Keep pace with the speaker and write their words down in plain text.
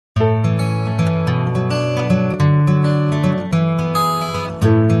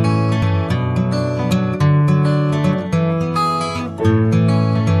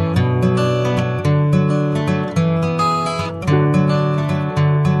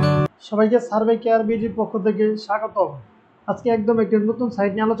সবাইকে survey care বিডির পক্ষ থেকে স্বাগতম। আজকে একদম একটি নতুন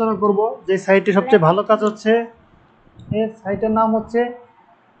সাইট নিয়ে আলোচনা করব, যে সাইটটি সবচেয়ে ভালো কাজ হচ্ছে। এই সাইটের নাম হচ্ছে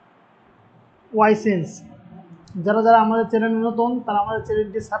ওয়াইসেন্স। যারা যারা আমাদের চ্যানেলে নতুন তারা আমাদের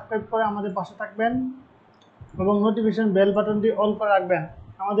চ্যানেলটি সাবস্ক্রাইব করে আমাদের পাশে থাকবেন এবং নোটিফিকেশন বেল বাটনটি অল করে রাখবেন।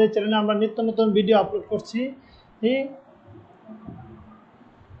 আমাদের চ্যানেলে আমরা নিত্য নতুন ভিডিও আপলোড করছি। এই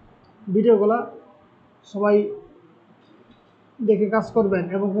ভিডিওগুলো সবাই দেখে কাজ করবেন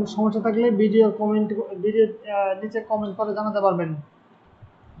এবং কোনো সমস্যা থাকলে ভিডিওর নিচে কমেন্ট করে জানাতে পারবেন।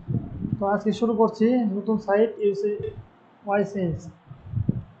 তো আজকে শুরু করছি নতুন সাইট ওয়াইসেন্স।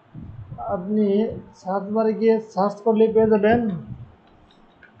 আপনি সার্চ বারে গিয়ে সার্চ করলে পেয়ে যাবেন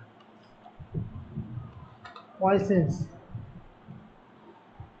ওয়াইসেন্স।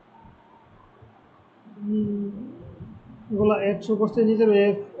 এগুলো অ্যাড শো করছে। নিজের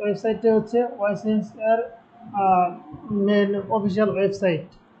ওয়েবসাইটটা হচ্ছে ওয়াইসেন্স এর মেন অফিসিয়াল ওয়েবসাইট,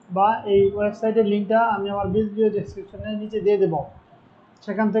 বা এই ওয়েবসাইটের লিঙ্কটা আমি আমার ভিডিও ডেসক্রিপশনের নিচে দিয়ে দেবো,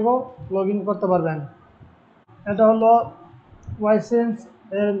 সেখান থেকেও লগ ইন করতে পারবেন। এটা হলো ওয়াইসেন্স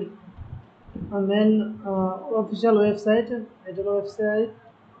এর মেন অফিসিয়াল ওয়েবসাইট। এটা হলো ওয়েবসাইট,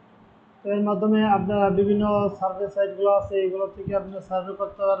 এর মাধ্যমে আপনারা বিভিন্ন সার্ভে সাইটগুলো আছে, এগুলো থেকে আপনারা সার্ভে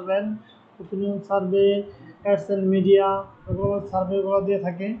করতে পারবেন। Opinion survey, ads and media, এগুলো সার্ভেগুলো দিয়ে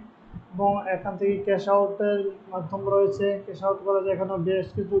থাকে। এবং এখান থেকে ক্যাশ আউটের মাধ্যম রয়েছে, ক্যাশ আউট করা যায়। এখানে বেশ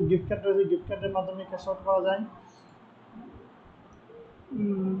কিছু গিফট কার্ড রয়েছে, গিফট কার্ডের মাধ্যমে ক্যাশ আউট করা যায়।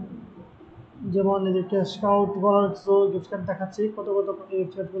 যেমন এই যে ক্যাশ আউট করার কিছু গিফট কার্ড দেখাচ্ছি, কত কত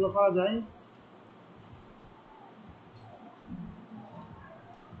গিফট কার্ডগুলো পাওয়া যায়।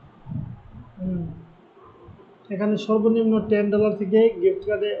 এখানে সর্বনিম্ন $10 থেকে গিফট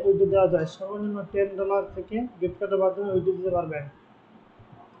কার্ডে উইথড্র দেওয়া যায়। সর্বনিম্ন $10 থেকে গিফট কার্ডের মাধ্যমে উইথড্র দিতে পারবেন।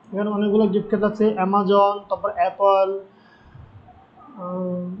 এখানে অনেকগুলো গিফট কার্ড আছে, অ্যামাজন, তারপর অ্যাপল,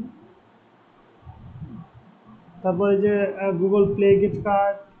 তারপরে যে গুগল প্লে গিফট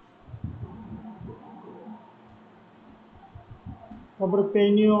কার্ড, তারপরে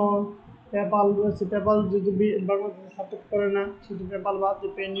পেনিও, পেপাল রয়েছে। পেপাল যদি বাংলাদেশে সাপোর্ট করে না, শুধু পেপাল বাদ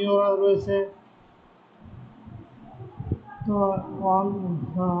দিয়ে পেনিও রয়েছে। তো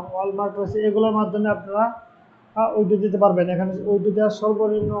ওয়ালমার্ট রয়েছে। এগুলোর মাধ্যমে আপনারা উইথড্র দিতে পারবেন। এখানে উইথড্র দেওয়ার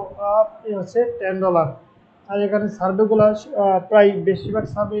সর্বনিম্ন হচ্ছে $10। আর এখানে সার্ভেগুলো প্রায় বেশিরভাগ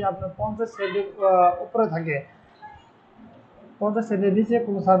সার্ভে আপনার 50 সেন্টের উপরে থাকে, 50 সেন্টের নিচে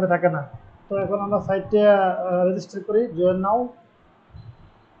কোনো সার্ভে থাকে না। তো এখন আমরা সাইটটা রেজিস্টার করি, জয়েন নাও।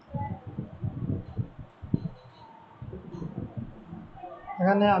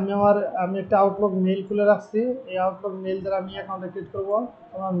 এখানে আমি একটা আউটলুক মেইল খুলে রাখছি। এই আউটলুক মেইল দ্বারা আমি অ্যাকাউন্টে ক্রিয়েট করবো।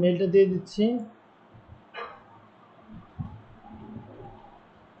 আমার মেইলটা দিয়ে দিচ্ছি।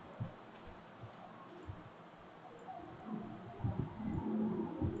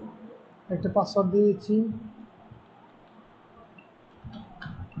 একটা পাসওয়ার্ড দিয়ে দিচ্ছি।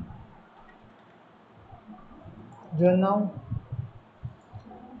 জয়েন নাও।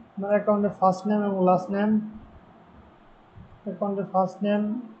 আমার অ্যাকাউন্টের ফার্স্ট নেম এবং লাস্ট নেম, অ্যাকাউন্টের first name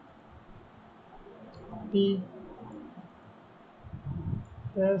P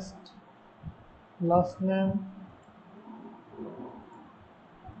test, last name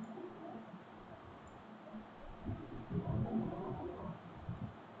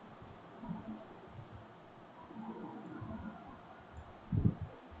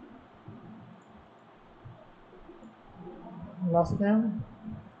last name.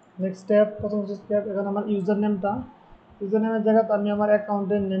 Next step, প্রথম স্টেপ, এখানে আমার ইউজার নেমের জায়গাতে আমি আমার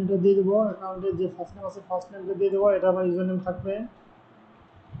অ্যাকাউন্টের নেমটা দিয়ে দেবো। অ্যাকাউন্টের যে ফার্স্ট নেম আছে ফার্স্ট নেমটা দিয়ে দেবো, এটা আমার ইউজার নেম থাকবে।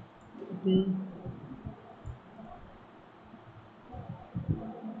 পি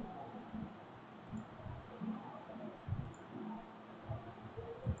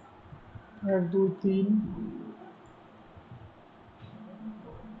 1 2 3।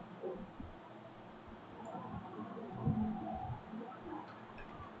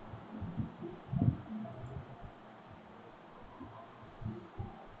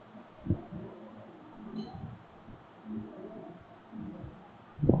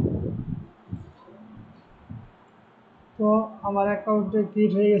 তো আমার অ্যাকাউন্টে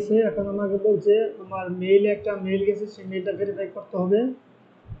ক্রিয়েট হয়ে গেছে। এখন আমাকে বলছে আমার মেইলে একটা মেইল গেছে, সেই মেইলটা ভেরিফাই করতে হবে।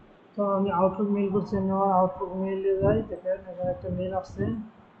 তো আমি আউটলুক মেইল করছি, আমি আমার আউটলুক মেইলে যাই। দেখেন এখানে একটা মেইল আসছে,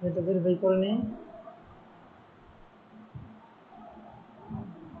 এটা ভেরিফাই করে নিই।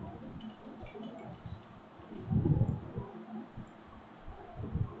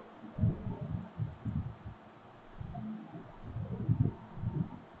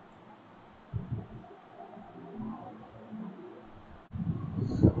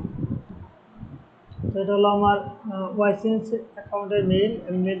 তো এটা হলো আমার ওয়াইসেন্স অ্যাকাউন্টের মেইল।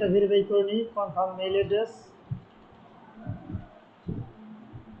 আমি মেইলটা ভেরিফাই করে নিই। কনফার্ম মেইল অ্যাড্রেস,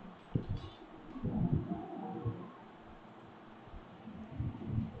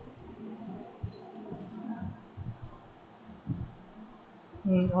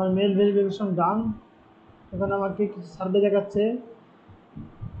 আমার মেইল ভেরিফিকেশন ডান। এখানে আমাকে কিছু সার্ভে দেখাচ্ছে,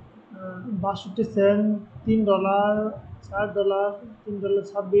 62 সেন্ট, $3, $4,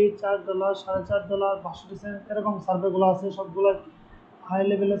 $3.26, $4, $4.5, $62 এরকম সার্ভেগুলো আছে। সবগুলো হাই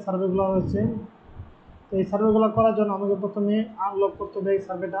লেভেলের সার্ভেগুলো রয়েছে। তো এই সার্ভেগুলো করার জন্য আমাকে প্রথমে আনলক করতে হবে এই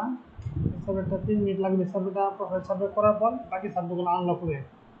সার্ভেটা। 3 মিনিট লাগবে। সার্ভেটা প্রোফাইল সার্ভে করার পর বাকি সার্ভেগুলো আনলক হবে।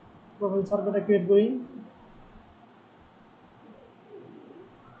 প্রোফাইল সার্ভেটা ক্রিয়েট করি।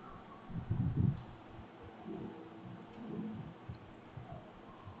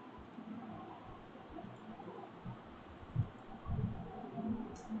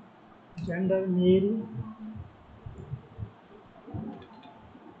 জেন্ডার মেল,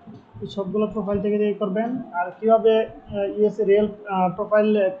 সবগুলো প্রোফাইল থেকে করবেন। আর কিভাবে ইউএসএ রিয়েল প্রোফাইল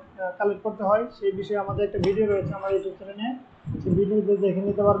কালেক্ট করতে হয় সেই বিষয়ে আমাদের একটা ভিডিও রয়েছে আমার ইউটিউব চ্যানেলে, সেই ভিডিওতে দেখে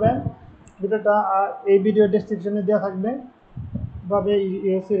নিতে পারবেন। ভিডিওটা এই ভিডিও ডেসক্রিপশনে দেওয়া থাকবে কিভাবে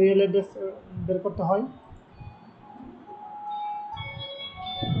ইউএসএ রিয়েল অ্যাড্রেস বের করতে হয়।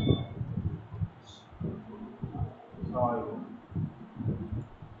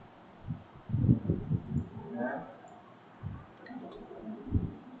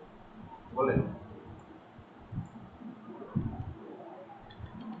 বলেন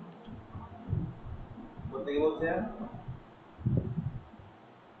কোথা থেকে বলছেন?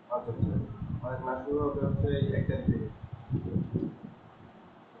 আচ্ছা আচ্ছা, আমার ক্লাস শুরু হবে হচ্ছে 1 তারিখ থেকে।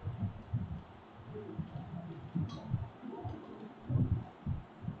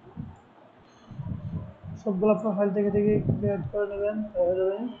 সবগুলো প্রোফাইল থেকে ক্রিয়েট করে নেবেন, হয়ে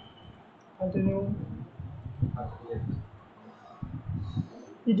যাবে। কন্টিনিউ। আচ্ছা ঠিক আছে।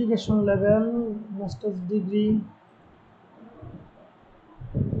 Education level, masters degree,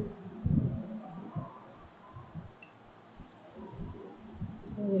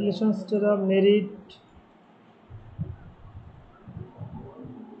 relation status, merit,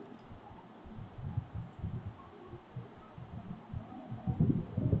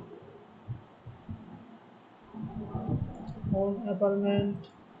 own apartment,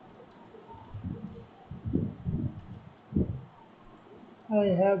 I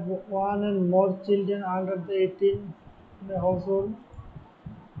have one and more children under the 18 in the household.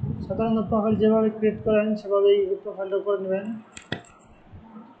 সাধারণত প্রোফাইল যেভাবে ক্রিয়েট করেন সেভাবেই প্রোফাইলটা করে নেবেন।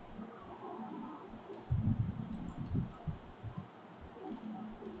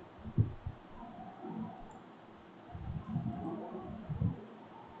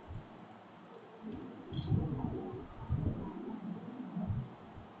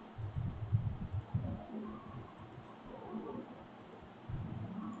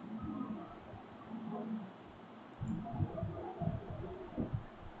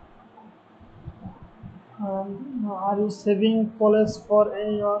 Are you saving college for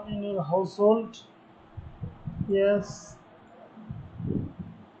anyone in your household? Yes.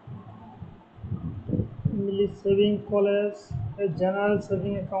 Emily saving college, a general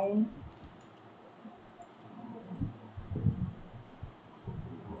saving account.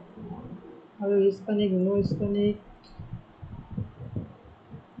 Are you Hispanic? No Hispanic.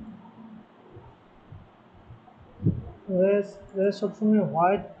 Race সবসময়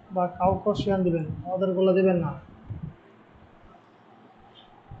white বা কাউকশিয়ান দিবেন, ওদেরগুলো দিবেন না।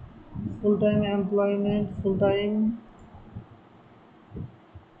 Full time employment, full time.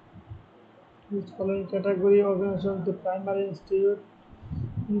 Following category organization, the primary institute,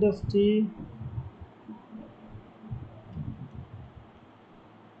 industry,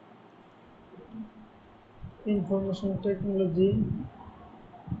 information technology,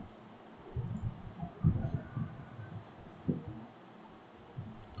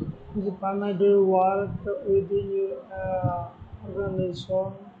 the primary work within your organization,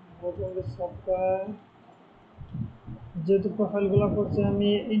 working with software। যেহেতু প্রোফাইলগুলো করছি আমি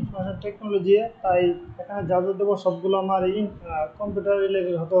information technology, তাই এখানে যা যা দেবো সবগুলো আমার কম্পিউটার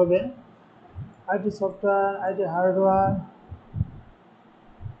রিলেটেড হতে হবে। IT software, IT hardware,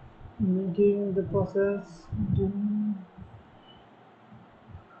 making the process,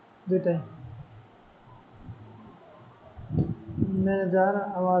 দুইটাই। ম্যানেজার,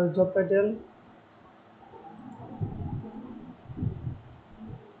 আমার জব টাইটেল,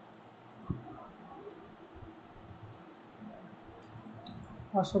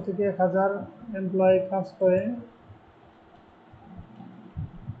 500 থেকে 1000 এমপ্লয়ি কাজ করে।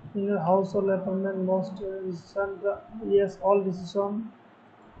 In your household apartment, most recent, yes, all decision.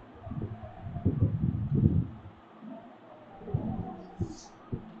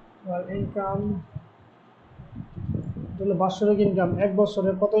 R income তাহলে বাৎসরিক ইনকাম এক বছরে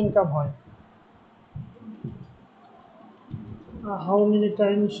কত ইনকাম হয়। How many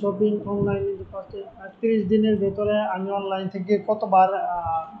time shopping online in the past 30 দিনের ভেতরে আমি অনলাইন থেকে কতবার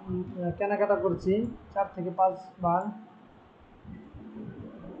কেনাকাটা করছি, 4 থেকে 5 বার।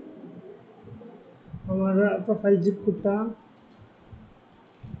 আমার প্রোফাইল জিপ কোডটা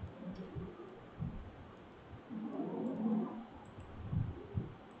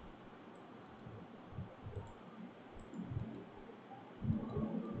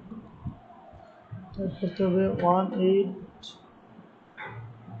করতে হবে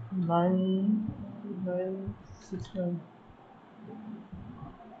 189969।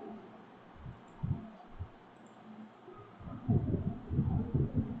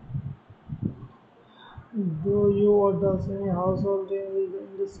 Do you order any household in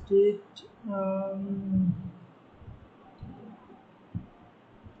the street?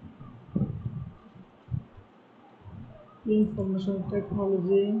 Information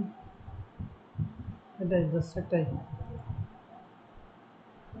technology, এটাই জাস্ট একটাই।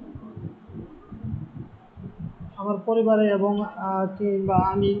 আমার পরিবারে এবং কিংবা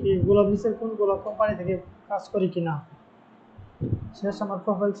আমি এগুলো নিচের কোনগুলো কোম্পানি থেকে কাজ করি কিনা। শেষ, আমার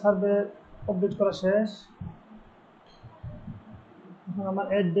প্রোফাইল সার্ভে কমপ্লিট করা শেষ। এখন আমার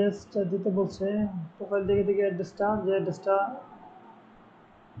অ্যাড্রেসটা দিতে বলছে, প্রোফাইল থেকে অ্যাড্রেসটা, যে অ্যাড্রেসটা,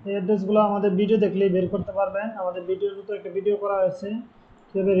 এই অ্যাড্রেসগুলো আমাদের ভিডিও দেখলেই বের করতে পারবেন। আমাদের ভিডিওর ভিতরে একটা ভিডিও করা হয়েছে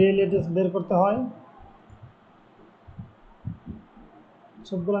কীভাবে রিয়েল অ্যাড্রেস বের করতে হয়।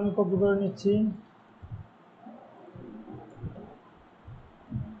 সবগুলো আমি কপি করে নিচ্ছি।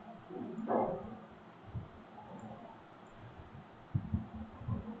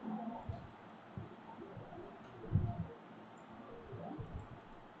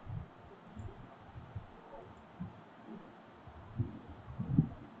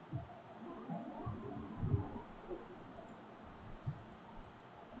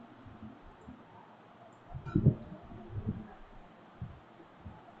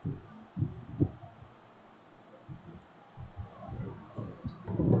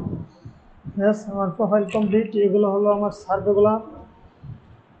 আমার প্রোফাইল কমপ্লিট। এগুলো হলো আমার সার্ভেগুলো।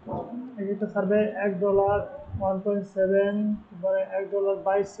 একটা সার্ভে $1, 1.7, তারপরে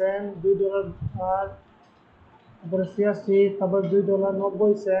 $1.22, $2 আর তারপরে 86, তারপরে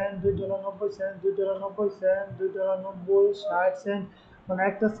 $2.90, $2.90, $2.90, $2.90, 60 মানে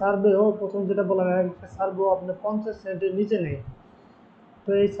একটা সার্ভেও প্রথম যেটা বললাম, একটা সার্ভেও আপনি 50 সেন্টের নিচে নেই।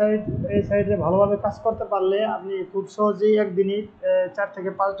 তো এই সাইটে ভালোভাবে কাজ করতে পারলে আপনি খুব সহজেই একদিনই $4 থেকে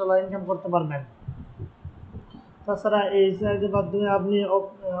 $5 ইনকাম করতে পারবেন। তাছাড়া এই সাইটের মাধ্যমে আপনি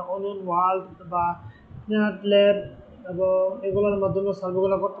অনিয়ন ওয়ার্ল্ড বা ল্যাব এবং এগুলোর মাধ্যমে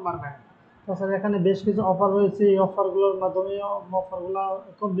সার্ভেগুলো করতে পারবেন। তাছাড়া এখানে বেশ কিছু অফার রয়েছে, এই অফারগুলোর মাধ্যমে অফারগুলো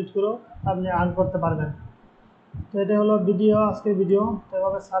কমপ্লিট করেও আপনি আর্ন করতে পারবেন। তো এটা হলো ভিডিও, আজকের ভিডিও। তো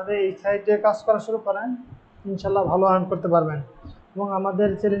এভাবে সার্ভে এই সাইটে কাজ করা শুরু করেন, ইনশাল্লাহ ভালো আর্ন করতে পারবেন। এবং আমাদের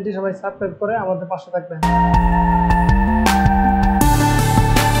চ্যানেলটি সবাই সাবস্ক্রাইব করে আমাদের পাশে থাকবেন।